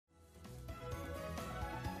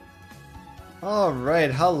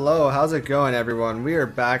Alright, hello, how's it going everyone? We are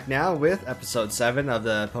back now with episode 7 of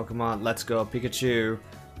the Pokemon Let's Go Pikachu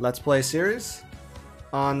Let's Play series.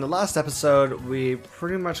 On the last episode, we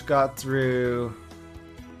pretty much got through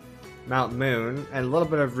Mount Moon and a little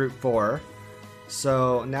bit of Route 4.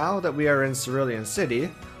 So now that we are in CERULEAN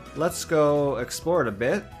City, let's go explore it a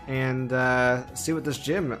bit and see what this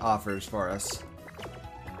gym offers for us.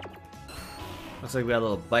 Looks like we got a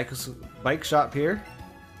little bike shop here.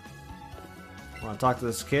 Want to talk to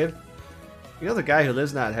this kid? You know the guy who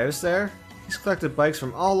lives in that house there? He's collected bikes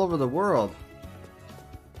from all over the world.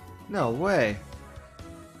 No way.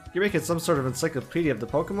 You're making some sort of encyclopedia of the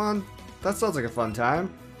Pokemon? That sounds like a fun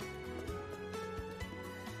time.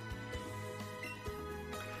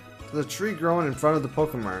 There's a tree growing in front of the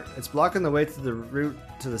Pokemart. It's blocking the way to the route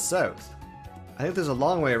to the south. I think there's a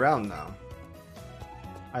long way around though.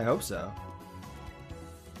 I hope so.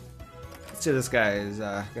 Let's see what this guy is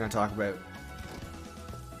gonna talk about.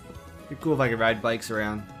 It'd be cool if I could ride bikes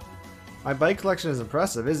around. My bike collection is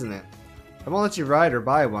impressive, isn't it? I won't let you ride or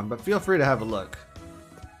buy one, but feel free to have a look.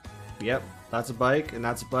 Yep, that's a bike and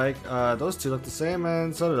that's a bike. Those two look the same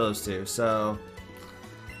and so do those two, so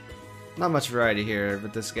not much variety here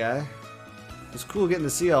with this guy. It's cool getting to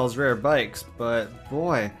see all his rare bikes, but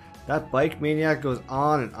boy, that bike maniac goes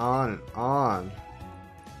on and on and on.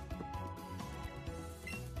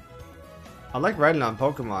 I like riding on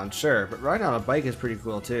Pokemon, sure, but riding on a bike is pretty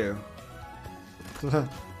cool too.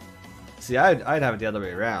 See, I'd have it the other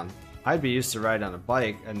way around. I'd be used to riding on a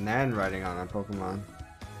bike and then riding on a Pokemon.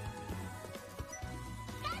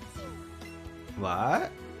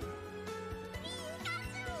 What?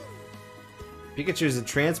 Pikachu's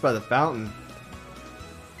entranced by the fountain.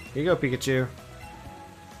 Here you go, Pikachu.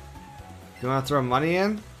 You want to throw money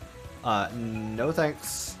in? No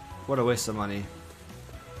thanks. What a waste of money.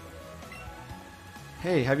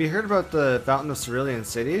 Hey, have you heard about the Fountain of Cerulean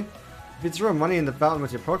City? If you throw money in the fountain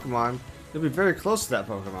with your Pokemon, you'll be very close to that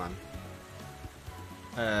Pokemon.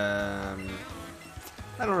 I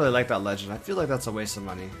don't really like that legend. I feel like that's a waste of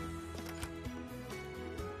money.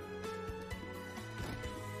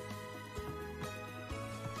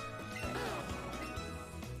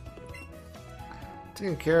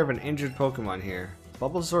 Taking care of an injured Pokemon here.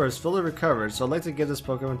 Bulbasaur is fully recovered, so I'd like to give this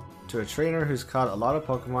Pokemon to a trainer who's caught a lot of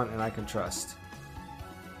Pokemon and I can trust.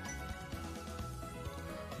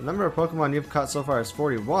 The number of Pokemon you've caught so far is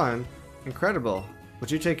 41. Incredible. Would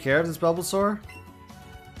you take care of this Bulbasaur?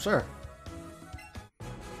 Sure.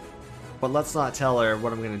 But let's not tell her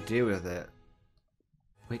what I'm going to do with it.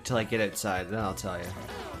 Wait till I get outside, then I'll tell you.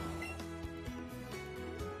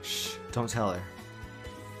 Shh, don't tell her.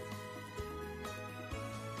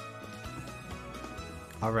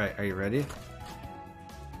 Alright, are you ready?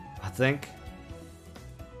 I think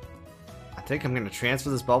I'm going to transfer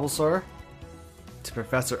this Bulbasaur to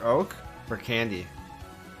Professor Oak for candy.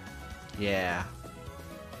 Yeah.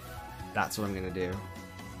 That's what I'm gonna do.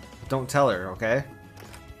 Don't tell her, okay?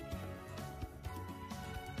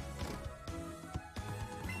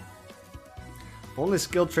 Only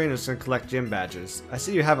skilled trainers can collect gym badges. I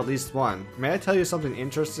see you have at least one. May I tell you something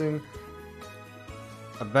interesting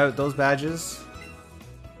about those badges?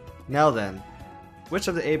 Now then, which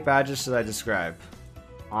of the 8 badges should I describe?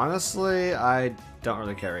 Honestly, I don't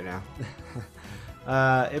really care right now.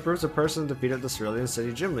 It proves a person defeated the Cerulean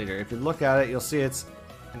City gym leader. If you look at it, you'll see it's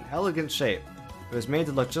an elegant shape. It was made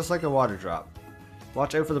to look just like a water drop.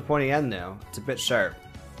 Watch out for the pointy end though, it's a bit sharp.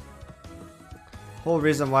 The whole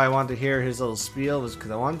reason why I wanted to hear his little spiel was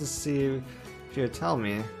because I wanted to see if he would tell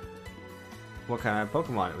me what kind of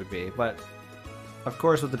Pokemon it would be. But, of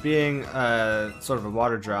course, with it being sort of a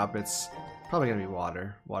water drop, it's probably going to be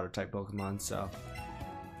water type Pokemon, so.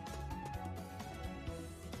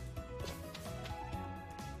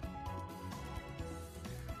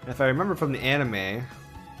 If I remember from the anime,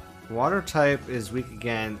 water type is weak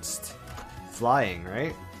against flying,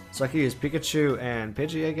 right? So I could use Pikachu and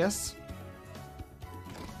Pidgey, I guess?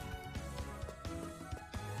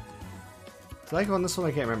 Did I go on this one?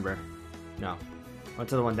 I can't remember. No. I went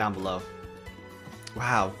to the one down below.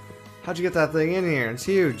 Wow. How'd you get that thing in here? It's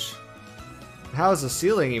huge. And how is the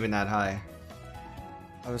ceiling even that high?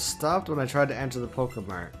 I was stopped when I tried to enter the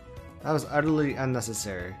Pokemart. That was utterly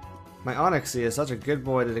unnecessary. My Onyxie is such a good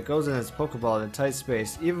boy that it goes in its Pokeball in a tight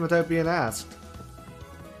space, even without being asked.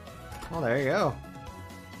 Well, there you go.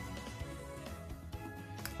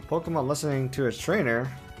 A Pokemon listening to its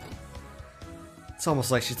trainer. It's almost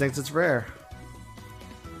like she thinks it's rare.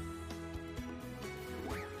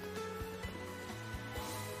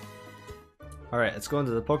 Alright, let's go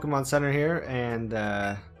into the Pokemon Center here and,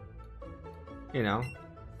 you know,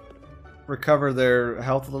 recover their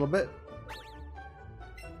health a little bit.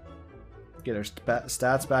 Get our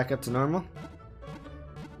stats back up to normal.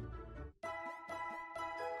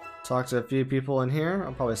 Talk to a few people in here.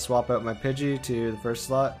 I'll probably swap out my Pidgey to the first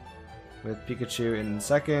slot with Pikachu in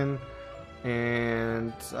second.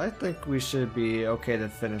 And I think we should be okay to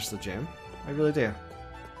finish the gym. I really do.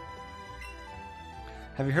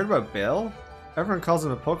 Have you heard about Bill? Everyone calls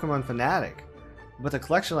him a Pokemon fanatic. With a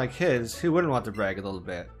collection like his, who wouldn't want to brag a little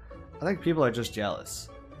bit? I think people are just jealous.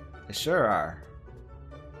 They sure are.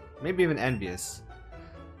 Maybe even envious.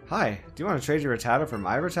 Hi, do you want to trade your Rattata for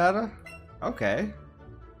my Rattata? Okay.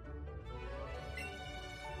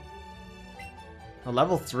 A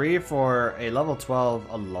level 3 for a level 12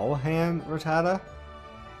 Alolan Rattata?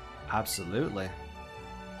 Absolutely.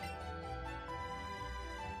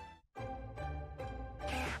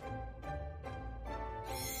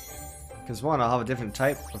 Because one, I'll have a different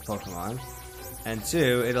type of Pokemon, and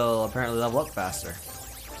two, it'll apparently level up faster.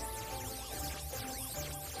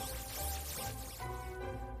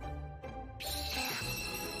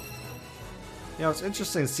 You know, it's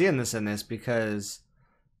interesting seeing this in this because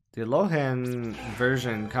the Alolan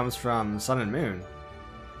version comes from Sun and Moon.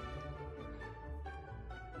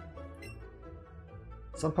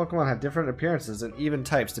 Some Pokemon have different appearances and even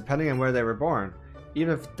types depending on where they were born,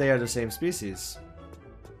 even if they are the same species.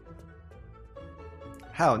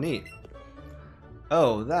 How neat.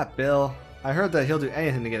 Oh, that Bill. I heard that he'll do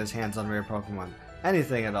anything to get his hands on rare Pokemon.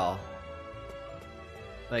 Anything at all.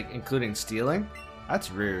 Like, including stealing?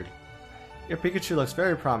 That's rude. Your Pikachu looks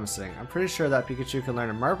very promising. I'm pretty sure that Pikachu can learn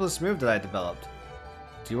a marvelous move that I developed.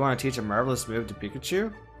 Do you want to teach a marvelous move to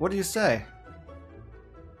Pikachu? What do you say?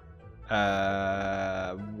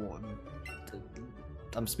 I'm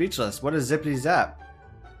speechless. What is Zippity Zap?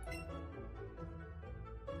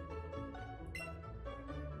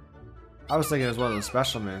 I was thinking it was one of the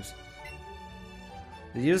special moves.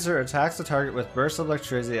 The user attacks the target with bursts of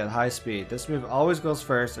electricity at high speed. This move always goes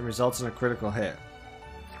first and results in a critical hit.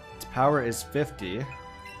 Its power is 50.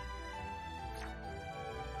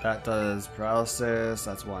 That does paralysis.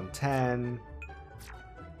 That's 110.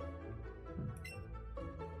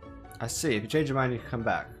 I see. If you change your mind, you can come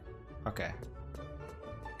back. Okay.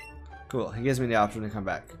 Cool. He gives me the option to come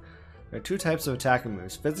back. There are two types of attacking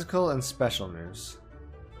moves, physical and special moves.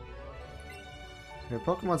 If your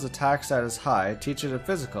Pokemon's attack stat is high, teach it a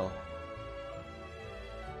physical.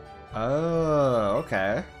 Oh,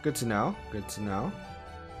 okay. Good to know. Good to know.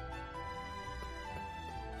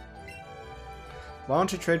 Why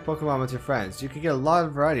don't you trade Pokemon with your friends? You can get a lot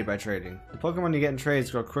of variety by trading. The Pokemon you get in trades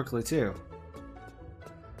grow quickly too.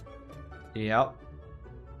 Yep.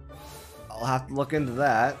 I'll have to look into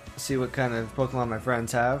that, see what kind of Pokemon my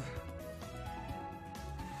friends have.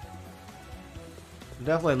 I'm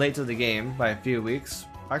definitely late to the game by a few weeks.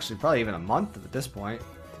 Actually, probably even a month at this point.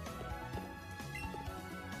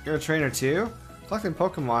 You're a trainer too? Collecting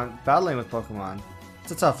Pokemon, battling with Pokemon.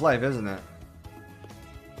 It's a tough life, isn't it?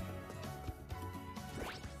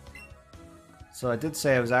 So I did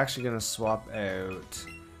say I was actually going to swap out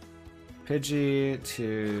Pidgey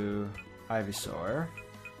to Ivysaur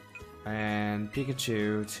and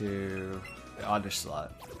Pikachu to the Oddish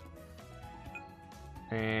slot.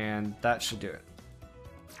 And that should do it.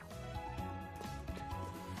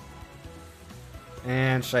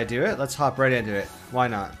 And should I do it? Let's hop right into it. Why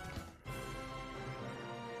not?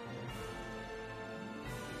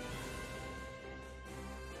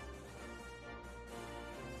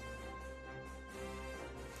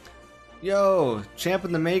 Yo, champ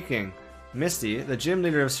in the making. Misty, the gym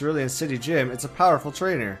leader of Cerulean City Gym, it's a powerful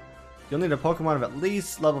trainer. You'll need a Pokemon of at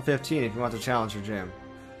least level 15 if you want to challenge your gym.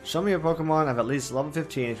 Show me a Pokemon of at least level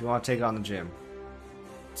 15 if you want to take on the gym.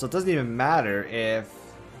 So it doesn't even matter if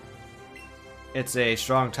it's a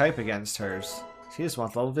strong type against hers. She just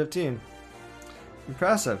wants level 15.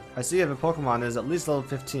 Impressive. I see you have a Pokemon that is at least level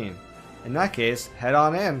 15. In that case, head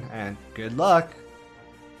on in, and good luck.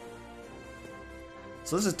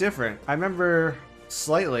 So this is different. I remember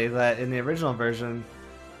slightly that in the original version,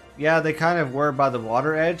 yeah, they kind of were by the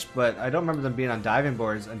water edge, but I don't remember them being on diving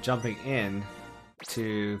boards and jumping in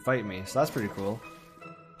to fight me. So that's pretty cool.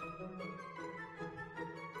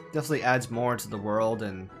 Definitely adds more to the world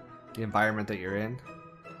and the environment that you're in.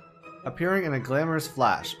 Appearing in a glamorous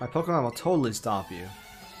flash, my Pokemon will totally stomp you.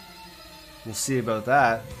 We'll see about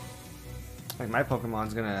that. Like my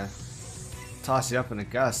Pokemon's gonna toss you up in a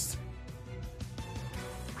gust.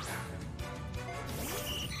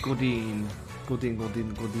 Godin. Godin,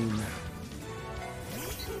 Godin, Godin.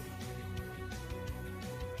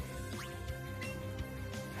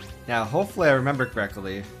 Now, hopefully I remember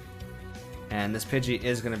correctly, and this Pidgey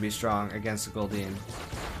is going to be strong against the Goldeen.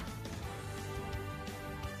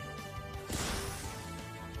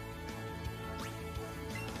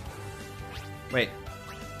 Wait.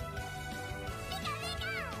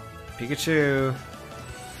 Pikachu.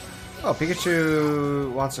 Oh,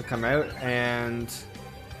 Pikachu wants to come out and...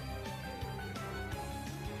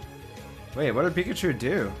 Wait, what did Pikachu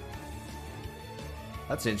do?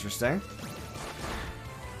 That's interesting.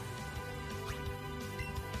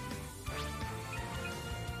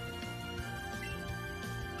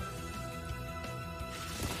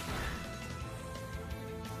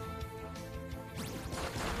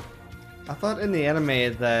 I thought in the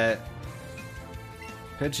anime that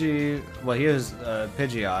Pidgey, well, he was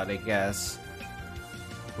Pidgeot, I guess,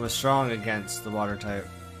 was strong against the water type.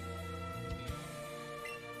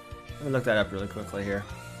 Let me look that up really quickly here.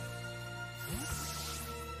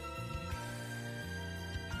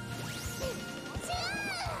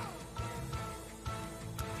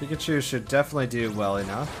 Pikachu should definitely do well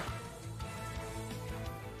enough.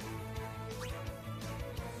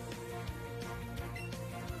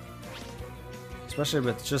 Especially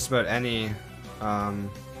with just about any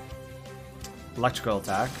electrical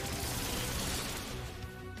attack.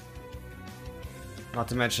 Not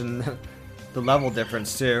to mention the level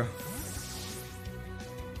difference too.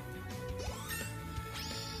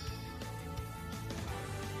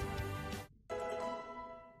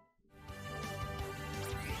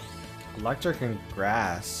 Electric and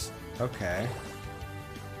grass. Okay.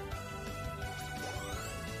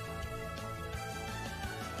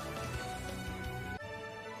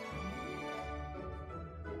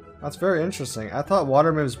 That's very interesting. I thought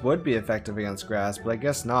water moves would be effective against grass, but I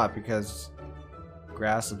guess not because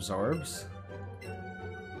grass absorbs.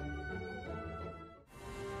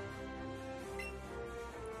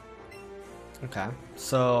 Okay,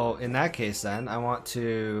 so in that case then, I want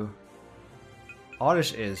to...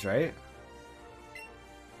 Oddish is, right?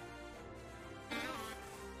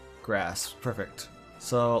 Grass, perfect.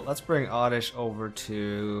 So let's bring Oddish over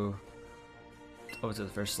to the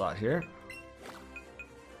first slot here.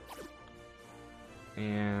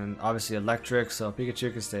 And obviously electric, so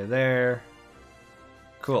Pikachu can stay there.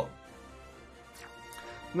 Cool.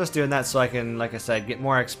 I'm just doing that so I can, like I said, get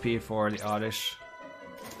more XP for the Oddish.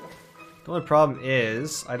 The only problem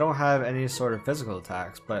is I don't have any sort of physical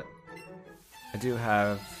attacks, but I do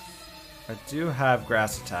have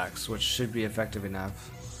grass attacks, which should be effective enough.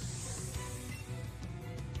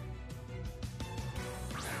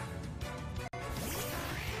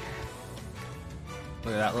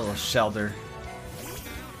 Look at that little shelter.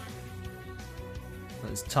 Let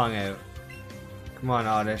his tongue out. Come on,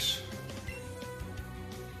 Oddish.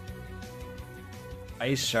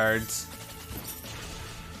 Ice shards.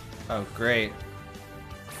 Oh, great.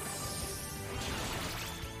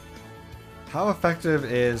 How effective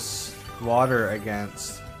is water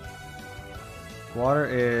against? Water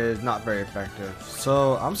is not very effective.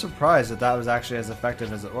 So I'm surprised that that was actually as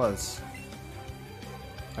effective as it was.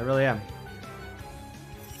 I really am.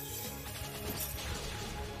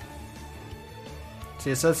 See,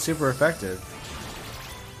 it says super effective.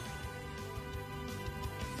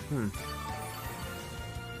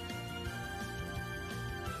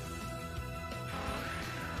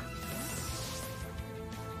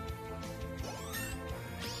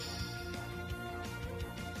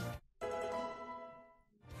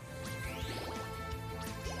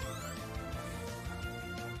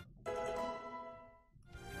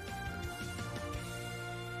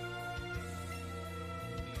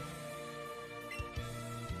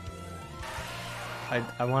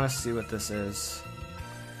 I want to see what this is.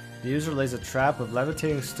 The user lays a trap of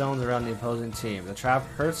levitating stones around the opposing team. The trap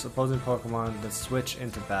hurts opposing Pokemon that switch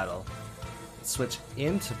into battle. Switch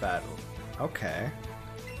into battle. Okay.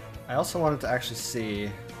 I also wanted to actually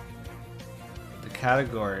see the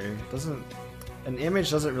category. An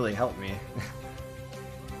image doesn't really help me.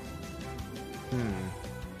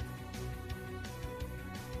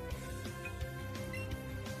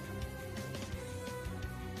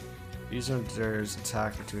 User endures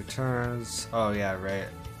attack for 2 turns. Oh yeah, right.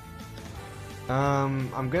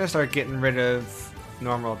 I'm gonna start getting rid of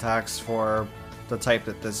normal attacks for the type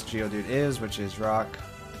that this Geodude is, which is rock.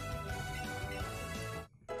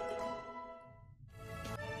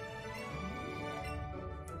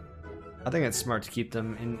 I think it's smart to keep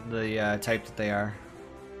them in the type that they are.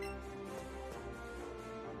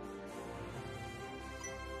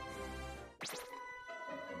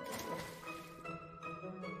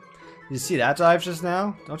 You see that dive just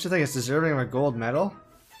now? Don't you think it's deserving of a gold medal?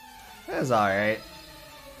 It was alright.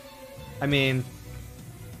 I mean,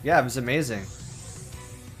 yeah, it was amazing.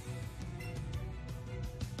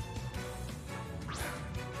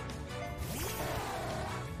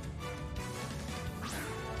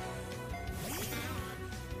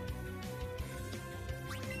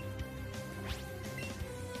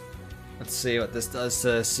 Let's see what this does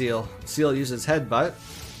to Seal. Seal uses Headbutt.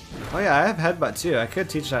 Oh yeah, I have Headbutt too. I could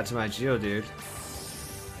teach that to my Geodude.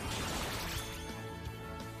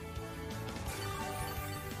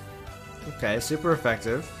 Okay, super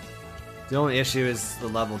effective. The only issue is the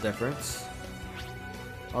level difference.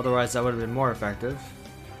 Otherwise, that would have been more effective.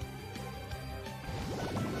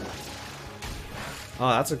 Oh,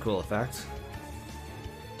 that's a cool effect.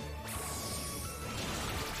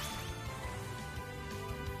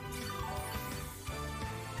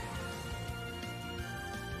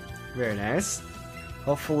 Very nice.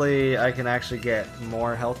 Hopefully I can actually get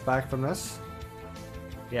more health back from this.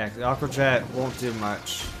 Yeah, the Aqua Jet won't do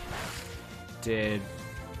much. Did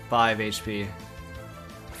 5 HP.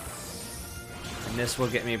 And this will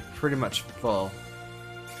get me pretty much full.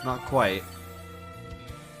 Not quite.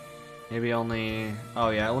 Maybe only... oh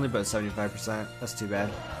yeah, only about 75%. That's too bad.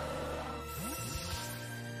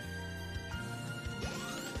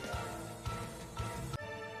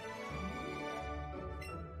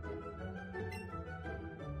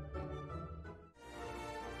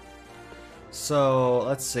 So,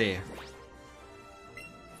 let's see.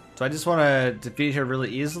 Do I just want to defeat her really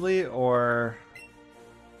easily, or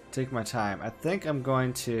take my time? I think I'm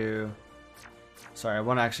going to... sorry, I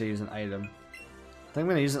want to actually use an item. I think I'm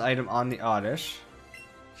going to use an item on the Oddish.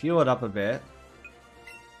 Heal it up a bit.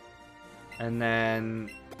 And then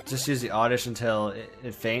just use the Oddish until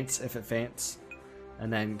it faints, if it faints.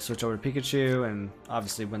 And then switch over to Pikachu and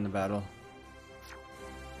obviously win the battle.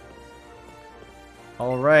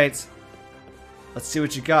 Alright. Let's see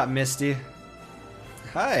what you got, Misty.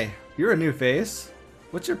 Hi, you're a new face.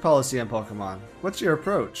 What's your policy on Pokemon? What's your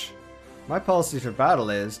approach? My policy for battle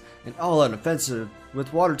is an all-out offensive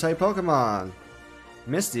with water-type Pokemon.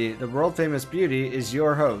 Misty, the world-famous beauty, is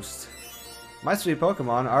your host. My sweet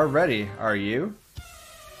Pokemon are ready. Are you?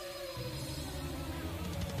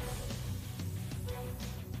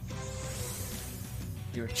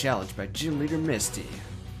 You're challenged by Gym Leader Misty.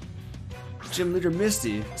 Gym Leader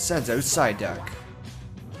Misty sends out Psyduck.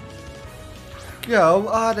 Go,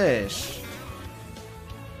 Oddish!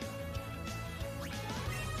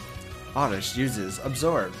 Oddish uses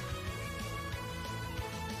Absorb.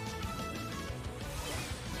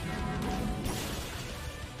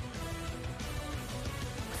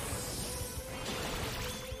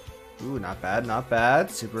 Ooh, not bad, not bad.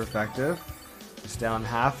 Super effective. It's down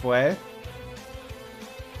halfway.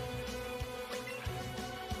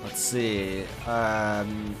 Let's see.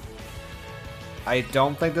 I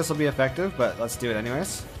don't think this will be effective, but let's do it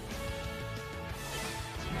anyways.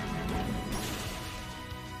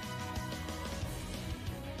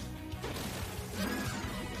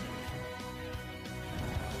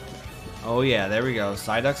 Oh yeah, there we go.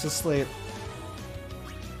 Psyduck's asleep.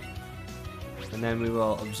 And then we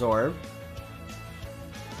will absorb.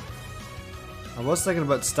 I was thinking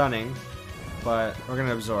about stunning, but we're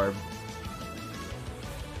gonna absorb.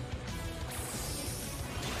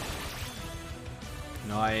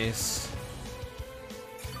 Nice.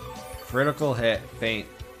 Critical hit. Faint.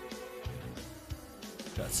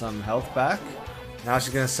 Got some health back. Now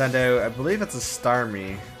she's gonna send out, I believe it's a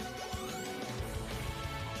Starmie.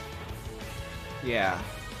 Yeah.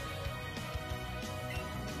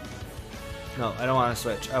 No, I don't want to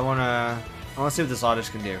switch. I wanna see what this Oddish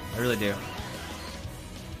can do. I really do.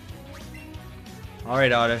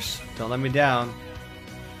 Alright, Oddish. Don't let me down.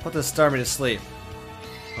 Put this Starmie to sleep.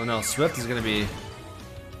 Oh no, Swift is gonna be...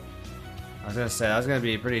 I was gonna say, that was gonna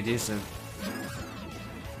be pretty decent.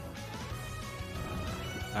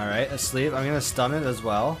 Alright, asleep. I'm gonna stun it as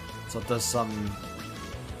well, so it does some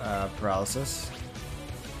paralysis.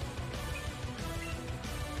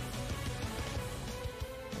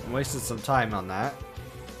 I wasted some time on that,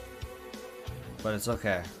 but it's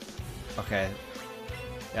okay. Okay.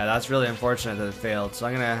 Yeah, that's really unfortunate that it failed, so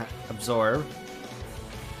I'm gonna absorb.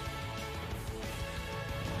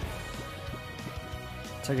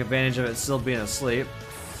 Take advantage of it still being asleep.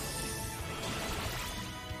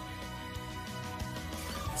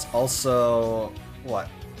 It's also, what,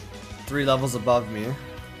 3 levels above me.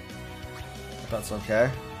 If that's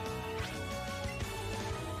okay.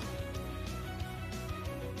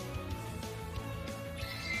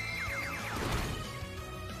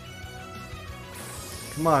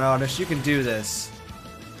 Come on, Oddish, you can do this.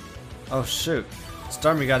 Oh shoot,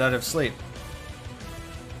 Starmie got out of sleep.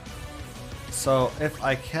 So, if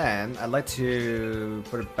I can, I'd like to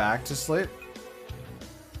put it back to sleep.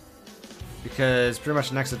 Because pretty much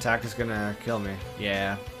the next attack is gonna kill me.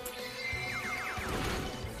 Yeah.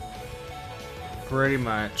 Pretty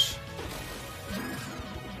much.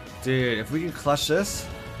 Dude, if we can clutch this,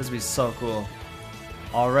 this would be so cool.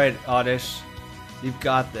 Alright, Oddish. You've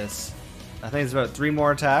got this. I think it's about 3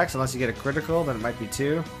 more attacks, unless you get a critical, then it might be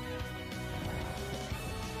 2.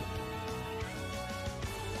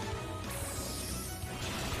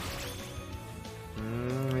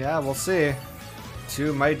 Yeah, we'll see.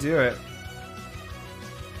 2 might do it.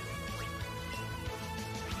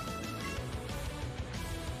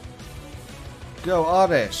 Go,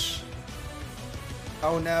 Oddish!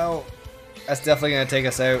 Oh no! That's definitely gonna take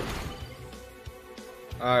us out.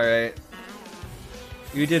 Alright.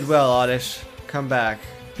 You did well, Oddish. Come back.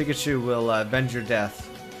 Pikachu will avenge your death.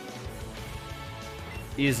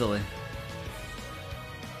 Easily.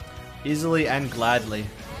 Easily and gladly.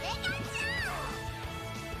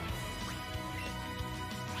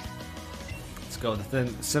 Let's go with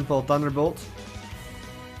the simple Thunderbolt.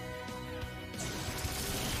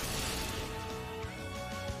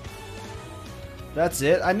 That's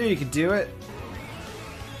it. I knew you could do it.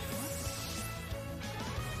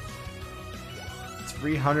 It's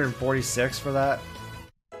 346 for that.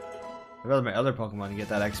 I'd rather my other Pokemon get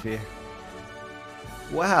that XP.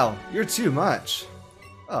 Wow, you're too much.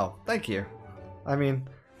 Oh, thank you. I mean,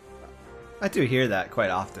 I do hear that quite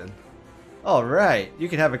often. Alright, you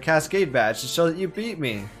can have a Cascade badge to show that you beat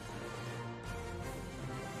me.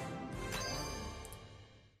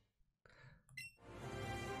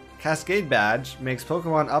 Cascade badge makes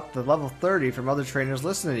Pokemon up to level 30 from other trainers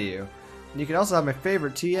listening to you. And you can also have my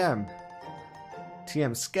favorite TM.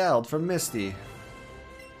 TM Scald from Misty.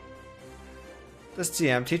 This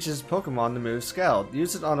TM teaches Pokemon the move Scald.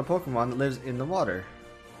 Use it on a Pokemon that lives in the water.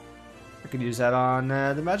 I could use that on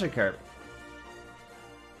the Magikarp.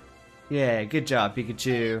 Yeah, good job,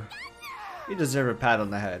 Pikachu. You deserve a pat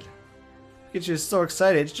on the head. Pikachu is so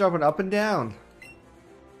excited, it's jumping up and down.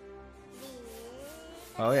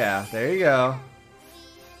 Oh yeah, there you go.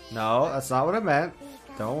 No, that's not what I meant.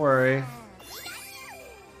 Don't worry.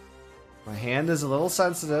 My hand is a little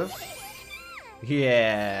sensitive.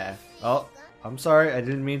 Yeah. Oh, I'm sorry, I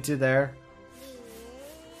didn't mean to there.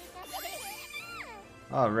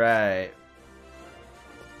 Alright.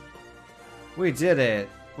 We did it.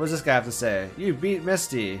 What does this guy have to say? You beat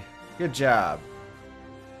Misty. Good job.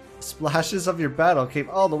 Splashes of your battle came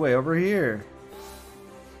all the way over here.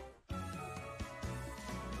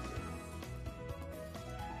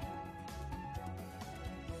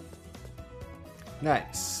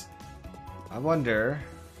 Nice. I wonder...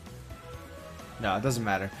 No, it doesn't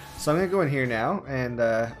matter. So I'm going to go in here now and,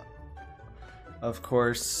 of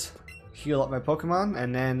course, heal up my Pokemon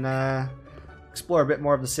and then explore a bit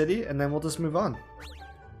more of the city and then we'll just move on.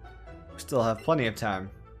 We still have plenty of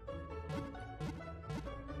time.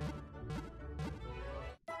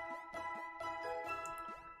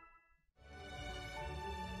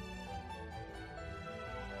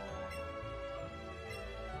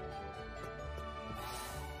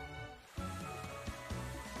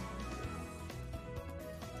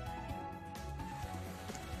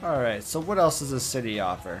 Alright, so what else does this city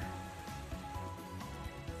offer?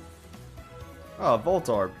 Oh,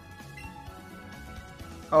 Voltorb.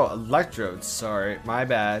 Oh, Electrodes, sorry, my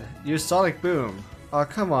bad. Use Sonic Boom. Oh,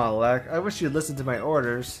 come on, Lek. I wish you'd listen to my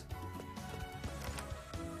orders.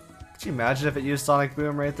 Could you imagine if it used Sonic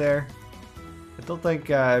Boom right there? I don't think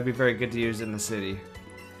it'd be very good to use in the city.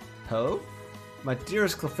 Ho? My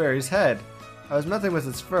dearest Clefairy's head. I was messing with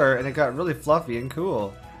its fur and it got really fluffy and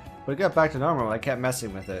cool. But it got back to normal when I kept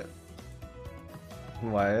messing with it.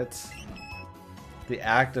 What? The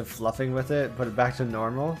act of fluffing with it, put it back to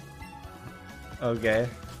normal? Okay.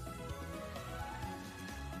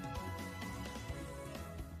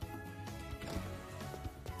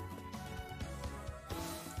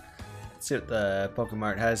 Let's see what the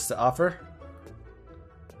Pokemart has to offer.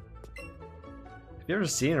 Have you ever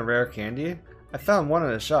seen a rare candy? I found one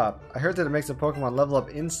at a shop. I heard that it makes a Pokemon level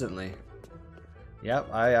up instantly.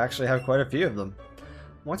 Yep, I actually have quite a few of them.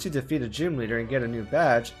 Once you defeat a gym leader and get a new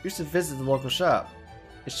badge, you should visit the local shop.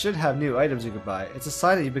 It should have new items you can buy. It's a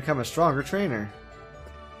sign that you become a stronger trainer.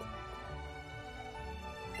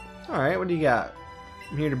 Alright, what do you got?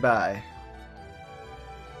 I'm here to buy.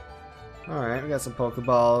 Alright, we got some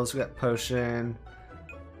Pokeballs, we got Potion,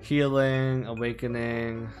 Healing,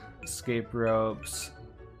 Awakening, Escape Ropes,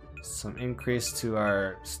 some increase to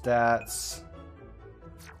our stats.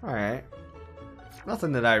 Alright.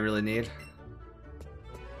 Nothing that I really need.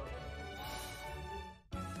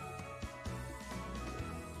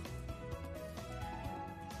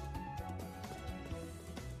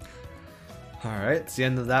 Alright, it's the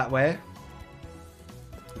end of that way.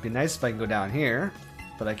 It'd be nice if I can go down here,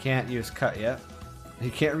 but I can't use cut yet.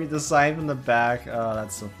 You can't read the sign from the back. Oh,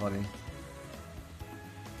 that's so funny.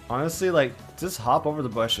 Honestly, like, just hop over the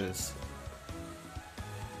bushes.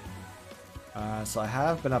 So I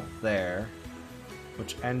have been up there,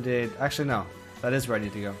 which ended... Actually, no. That is where I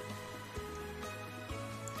need to go.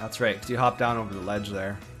 That's right, because you hop down over the ledge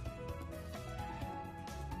there.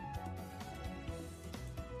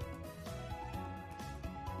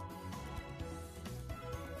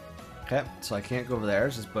 Okay, so I can't go over there.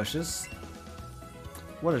 It's just bushes.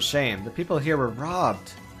 What a shame. The people here were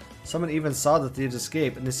robbed. Someone even saw the thieves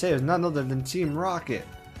escape, and they say it was none other than Team Rocket.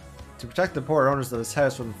 To protect the poor owners of this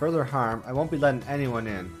house from further harm, I won't be letting anyone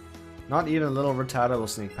in. Not even a little Rattata will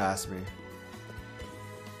sneak past me.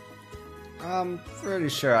 I'm pretty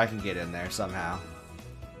sure I can get in there somehow.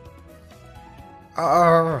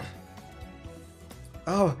 Oh,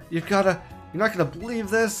 you're not gonna believe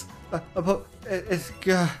this.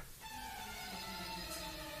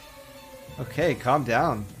 Okay, calm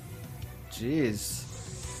down. Jeez.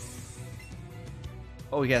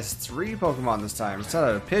 Oh, he has 3 Pokemon this time. It's not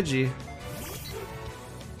a Pidgey.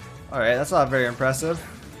 Alright, that's not very impressive.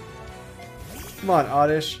 Come on,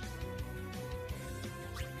 Oddish.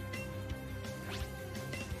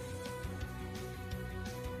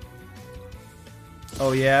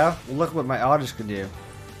 Oh yeah? Well, look what my Oddish can do.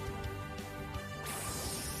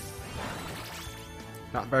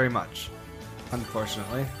 Not very much,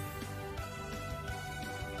 unfortunately.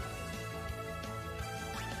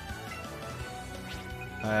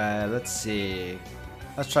 Let's see.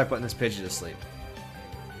 Let's try putting this Pidgey to sleep.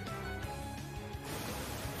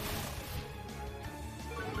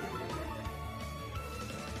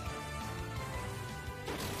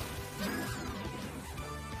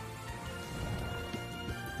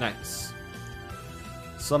 Nice.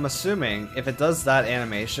 So I'm assuming if it does that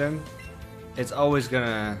animation, it's always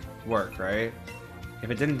gonna work, right? If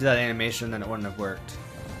it didn't do that animation, then it wouldn't have worked.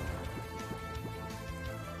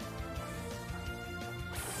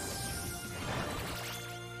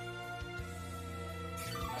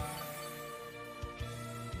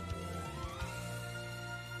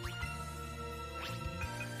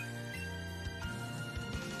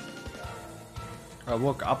 I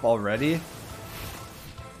woke up already?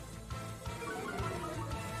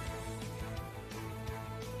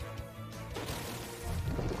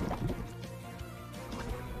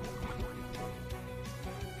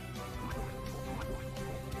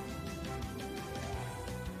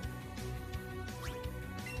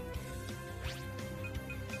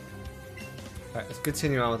 Alright, let's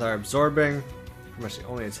continue on with our absorbing. Pretty much the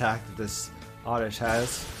only attack that this Oddish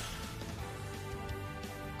has.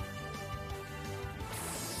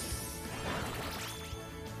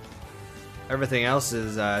 Everything else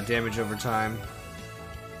is damage over time.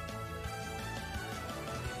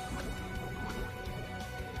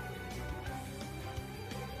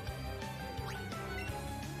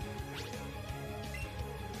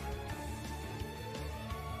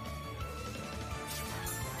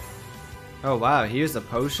 Oh wow, he used a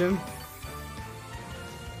potion?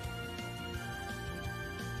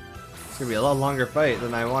 It's gonna be a lot longer fight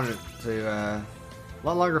than I wanted to, a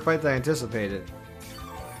lot longer fight than I anticipated.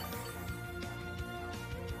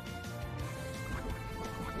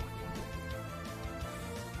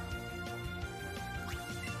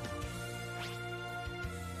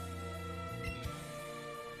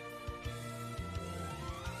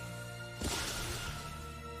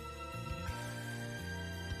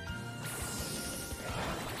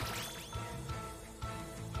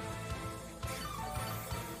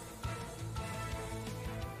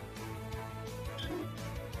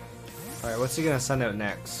 Alright, what's he gonna send out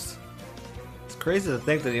next? It's crazy to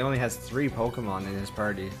think that he only has 3 Pokemon in his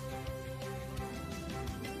party.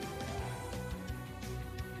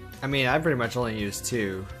 I mean, I pretty much only use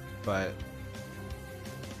 2, but...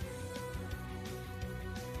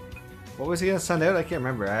 What was he gonna send out? I can't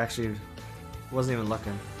remember. I actually wasn't even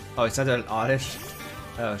looking. Oh, he sent out an Oddish?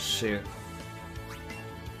 Oh, shoot.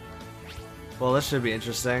 Well, this should be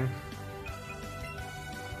interesting.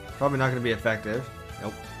 Probably not gonna be effective.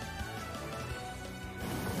 Nope.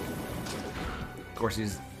 Of course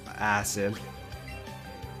he's acid.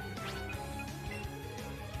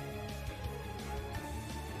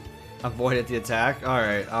 Avoided the attack?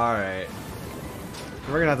 Alright, alright.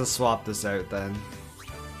 We're gonna have to swap this out then.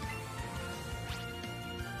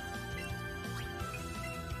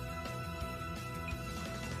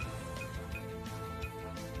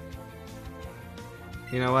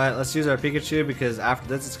 You know what? Let's use our Pikachu because after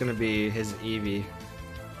this it's gonna be his Eevee.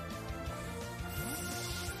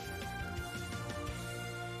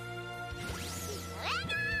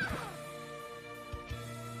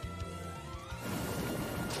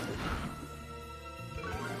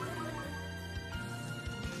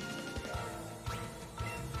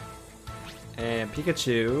 And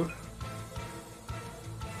Pikachu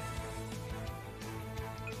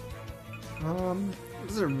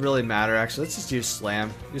Doesn't really matter actually. Let's just use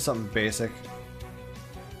Slam. Do something basic.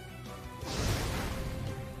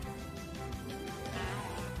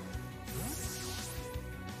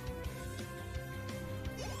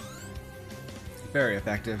 Very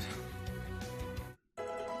effective.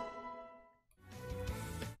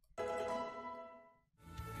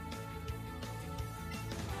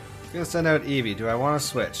 I'm gonna send out Eevee. Do I want to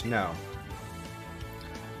switch? No.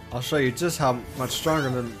 I'll show you just how much stronger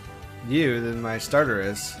than my starter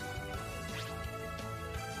is.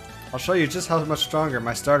 I'll show you just how much stronger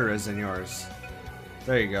my starter is than yours.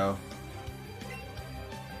 There you go.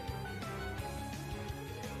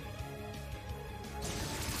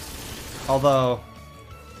 Although,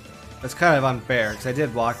 it's kind of unfair, because I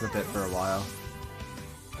did walk with it for a while.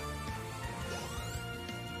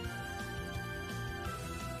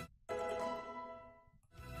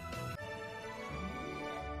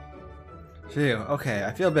 Phew, okay,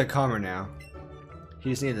 I feel a bit calmer now. He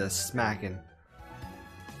just needed a smacking.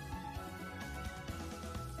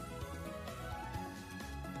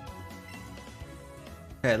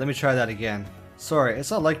 Okay, let me try that again. Sorry,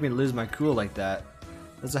 it's not like me to lose my cool like that.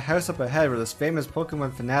 There's a house up ahead where this famous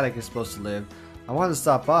Pokemon fanatic is supposed to live. I wanted to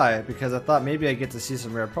stop by because I thought maybe I'd get to see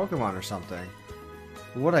some rare Pokemon or something.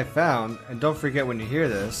 But what I found, and don't forget when you hear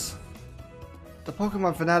this, the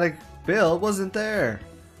Pokemon fanatic Bill wasn't there.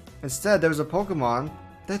 Instead, there was a Pokemon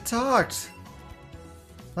that talked.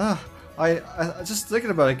 I just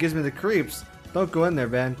thinking about it gives me the creeps. Don't go in there,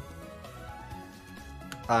 Ben.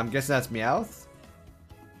 I'm guessing that's Meowth.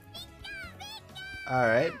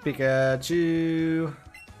 Alright, Pikachu.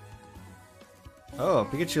 Oh,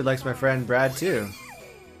 Pikachu likes my friend Brad too,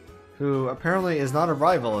 who apparently is not a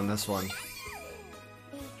rival in this one.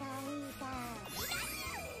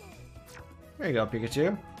 There you go,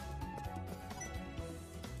 Pikachu.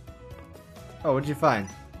 Oh, what'd you find?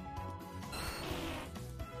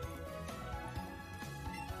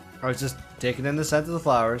 I was just taking in the scent of the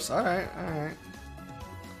flowers. Alright, alright.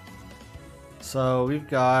 So we've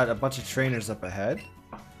got a bunch of trainers up ahead.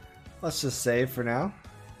 Let's just save for now.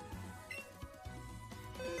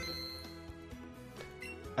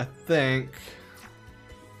 I think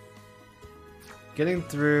getting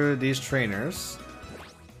through these trainers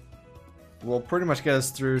will pretty much get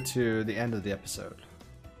us through to the end of the episode.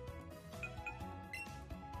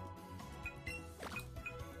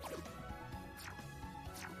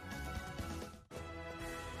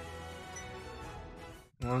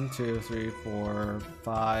 One, two, three, four,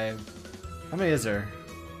 five. How many is there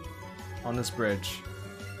on this bridge?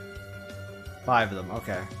 5 of them,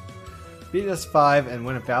 okay. Beat us 5 and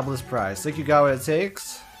win a fabulous prize. Think you got what it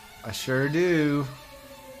takes? I sure do.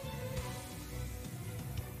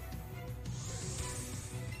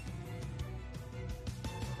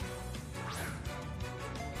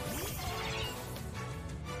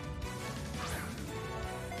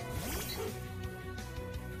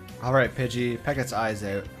 Alright, Pidgey, peck its eyes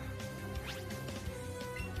out.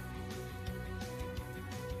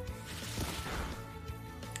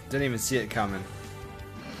 Didn't even see it coming.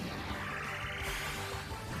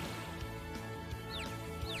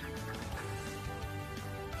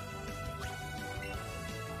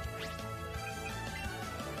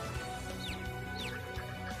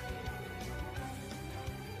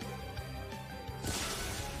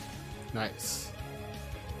 Nice.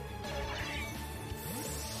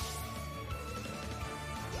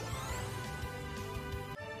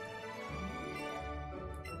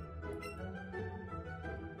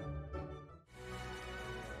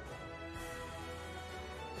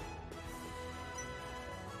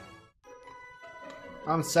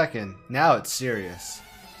 I'm second. Now it's serious.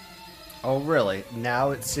 Oh really?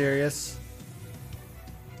 Now it's serious?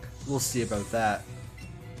 We'll see about that.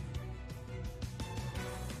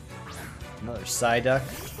 Another Psyduck.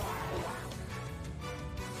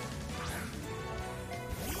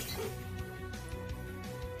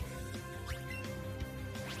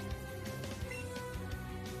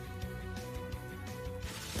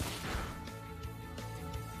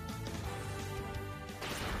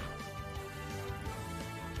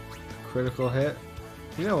 Critical hit.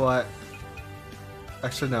 You know what?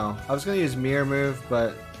 Actually, no. I was going to use Mirror Move,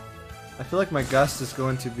 but I feel like my Gust is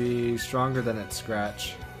going to be stronger than its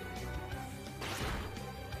Scratch.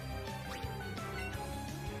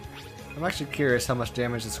 I'm actually curious how much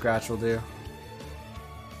damage the Scratch will do.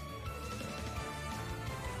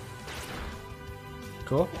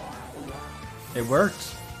 Cool. It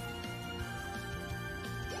worked.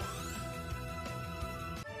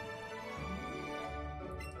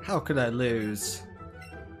 How could I lose?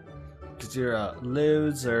 Because you're a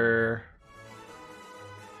loser.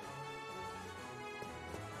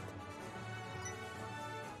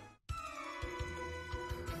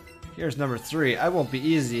 Here's number 3. I won't be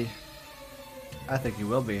easy. I think you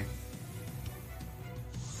will be.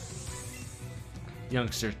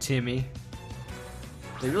 Youngster Timmy.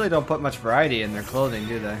 They really don't put much variety in their clothing,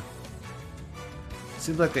 do they?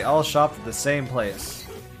 Seems like they all shopped at the same place.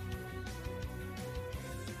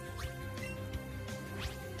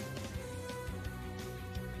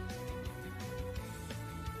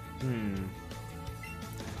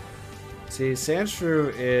 See,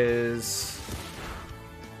 Sandshrew is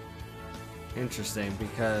interesting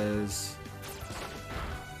because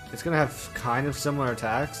it's gonna have kind of similar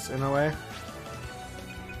attacks in a way.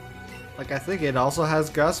 Like, I think it also has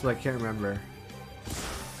Gust, but I can't remember.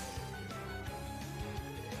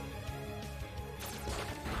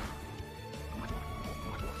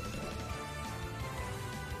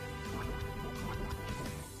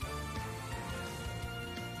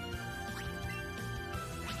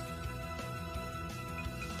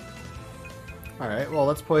 Alright, well,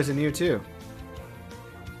 let's poison you too.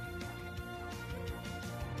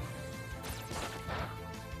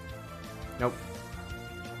 Nope.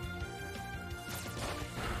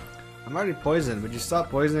 I'm already poisoned. Would you stop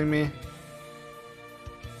poisoning me?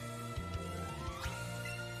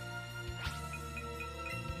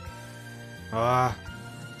 Ah.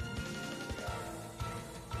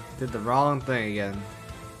 Did the wrong thing again.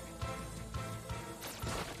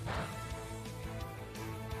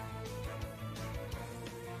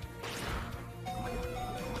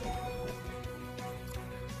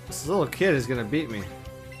 This little kid is gonna beat me.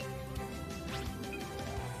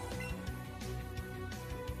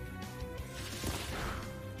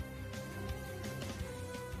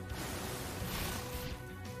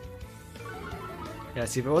 Yeah,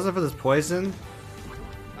 see, if it wasn't for this poison,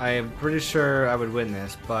 I am pretty sure I would win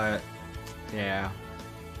this, but yeah.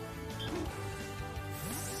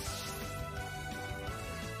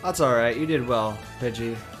 That's alright, you did well,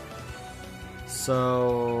 Pidgey.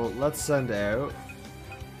 So, let's send out...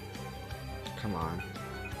 Come on.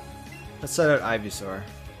 Let's send out Ivysaur.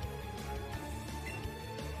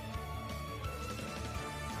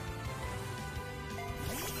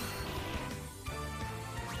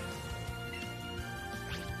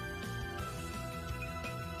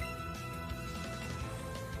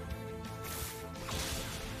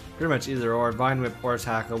 Pretty much either or. Vine Whip or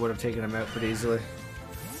Tackle would have taken him out pretty easily.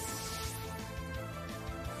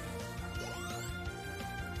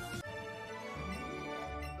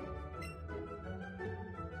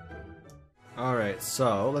 Alright,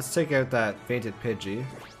 so let's take out that fainted Pidgey.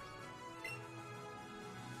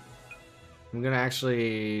 I'm gonna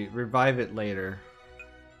actually revive it later.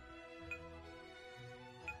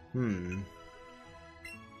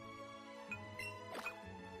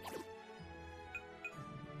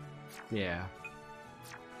 Yeah.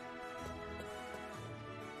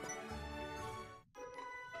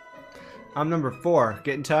 I'm number 4.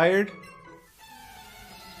 Getting tired?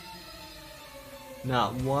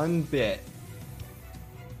 Not one bit.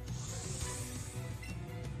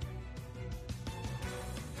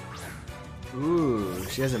 Ooh,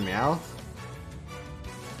 she has a mouth?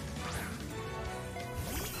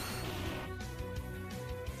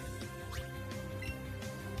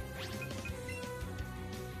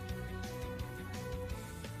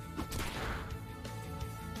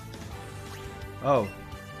 Oh,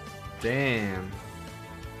 damn.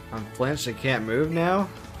 I'm flinched and can't move now?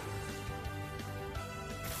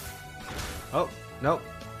 Oh, nope.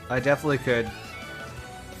 I definitely could.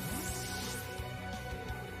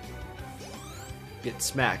 Get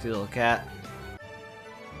smacked, you little cat.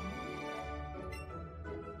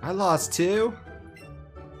 I lost 2?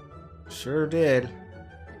 Sure did.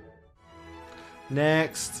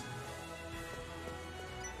 Next.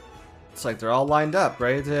 It's like they're all lined up,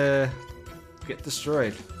 ready to get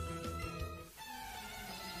destroyed.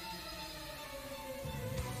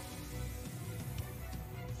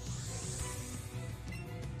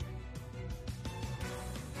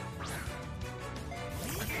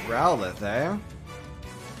 Growlithe, eh?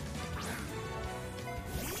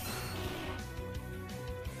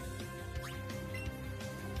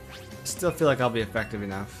 Still feel like I'll be effective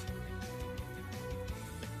enough.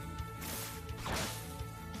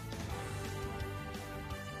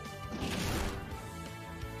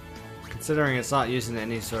 Considering it's not using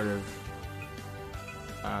any sort of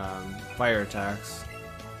fire attacks.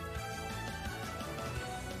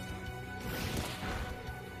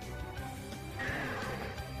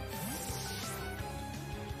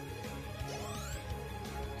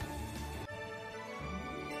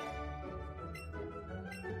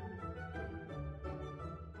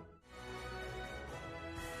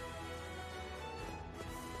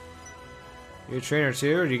 You a trainer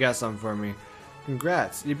too, or do you got something for me?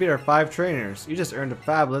 Congrats, you beat our 5 trainers. You just earned a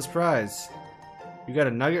fabulous prize. You got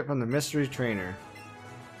a nugget from the mystery trainer.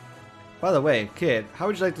 By the way, kid, how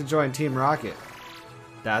would you like to join Team Rocket?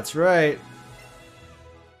 That's right.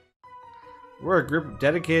 We're a group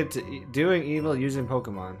dedicated to doing evil using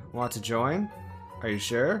Pokemon. Want to join? Are you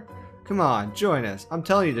sure? Come on, join us. I'm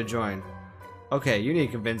telling you to join. Okay, you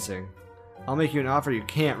need convincing. I'll make you an offer you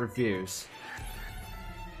can't refuse.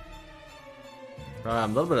 A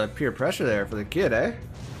little bit of peer pressure there for the kid, eh?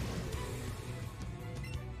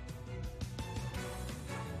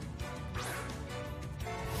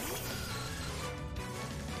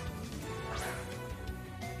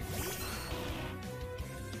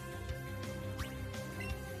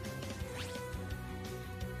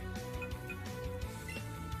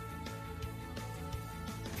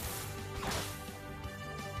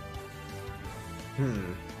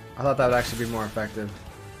 I thought that would actually be more effective.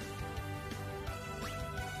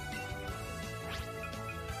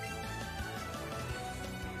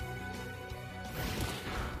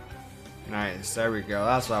 Nice, there we go.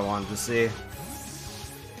 That's what I wanted to see.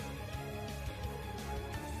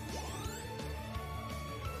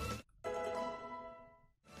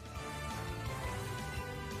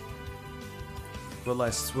 Will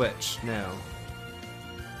I switch? No.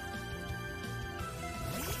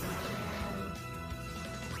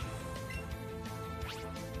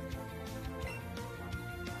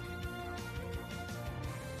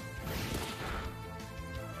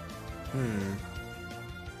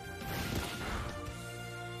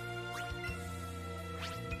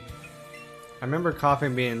 I remember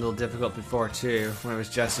coughing being a little difficult before too, when it was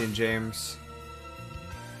Jesse and James.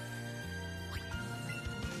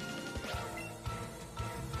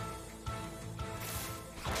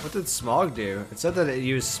 What did Smog do? It said that it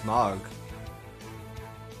used Smog.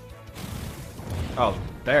 Oh,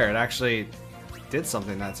 there, it actually did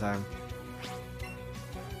something that time.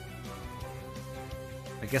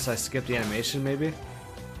 I guess I skipped the animation maybe?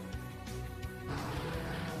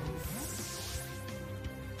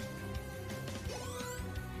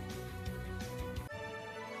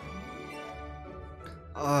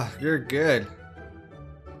 Oh, you're good.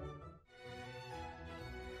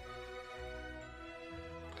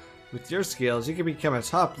 With your skills, you can become a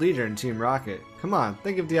top leader in Team Rocket. Come on,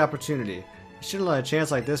 think of the opportunity. You shouldn't let a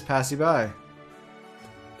chance like this pass you by.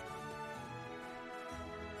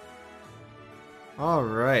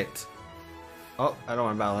 Alright. Oh, I don't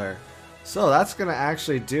want to battle her. So that's going to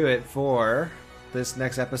actually do it for this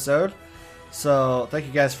next episode. So thank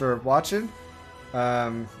you guys for watching.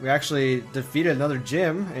 We actually defeated another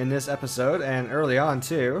gym in this episode and early on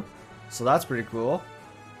too. So that's pretty cool.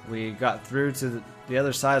 We got through to the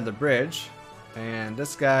other side of the bridge. And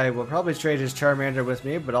this guy will probably trade his Charmander with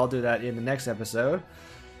me, but I'll do that in the next episode.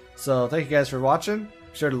 So thank you guys for watching. Be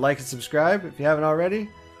sure to like and subscribe if you haven't already.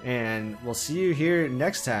 And we'll see you here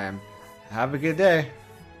next time. Have a good day.